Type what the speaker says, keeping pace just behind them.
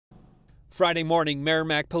Friday morning,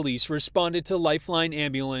 Merrimack police responded to Lifeline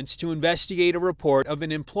Ambulance to investigate a report of an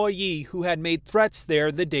employee who had made threats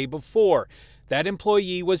there the day before. That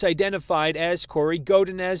employee was identified as Corey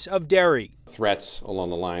Godinez of Derry. Threats along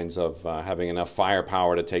the lines of having enough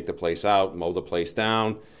firepower to take the place out, mow the place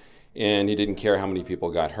down, and he didn't care how many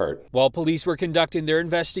people got hurt. While police were conducting their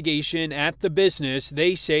investigation at the business,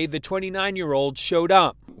 they say the 29-year-old showed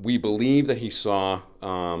up. We believe that he saw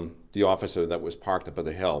the officer that was parked up at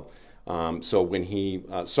the hill. So when he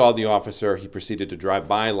saw the officer, he proceeded to drive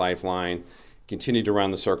by Lifeline, continued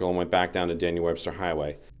around the circle, and went back down to Daniel Webster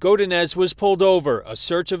Highway. Godinez was pulled over. A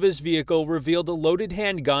search of his vehicle revealed a loaded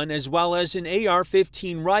handgun as well as an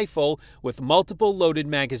AR-15 rifle with multiple loaded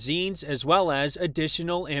magazines as well as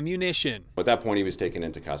additional ammunition. At that point, he was taken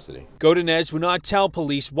into custody. Godinez would not tell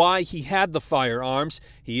police why he had the firearms.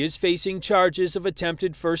 He is facing charges of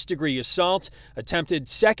attempted first-degree assault, attempted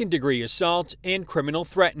second-degree assault, and criminal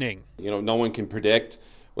threatening. No one can predict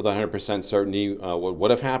with 100% certainty what would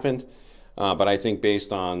have happened. But I think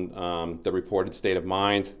based on the reported state of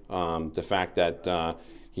mind, the fact that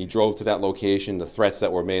he drove to that location, the threats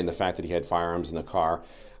that were made, and the fact that he had firearms in the car,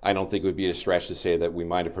 I don't think it would be a stretch to say that we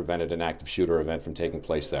might have prevented an active shooter event from taking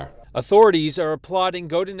place there. Authorities are applauding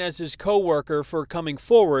Godinez's co-worker for coming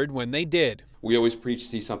forward when they did. We always preach,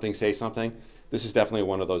 see something, say something. This is definitely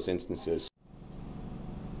one of those instances.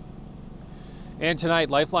 And tonight,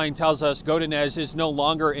 Lifeline tells us Godinez is no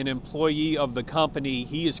longer an employee of the company.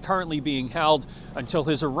 He is currently being held until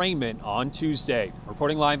his arraignment on Tuesday.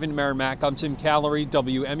 Reporting live in Merrimack, I'm Tim Callery,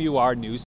 WMUR News.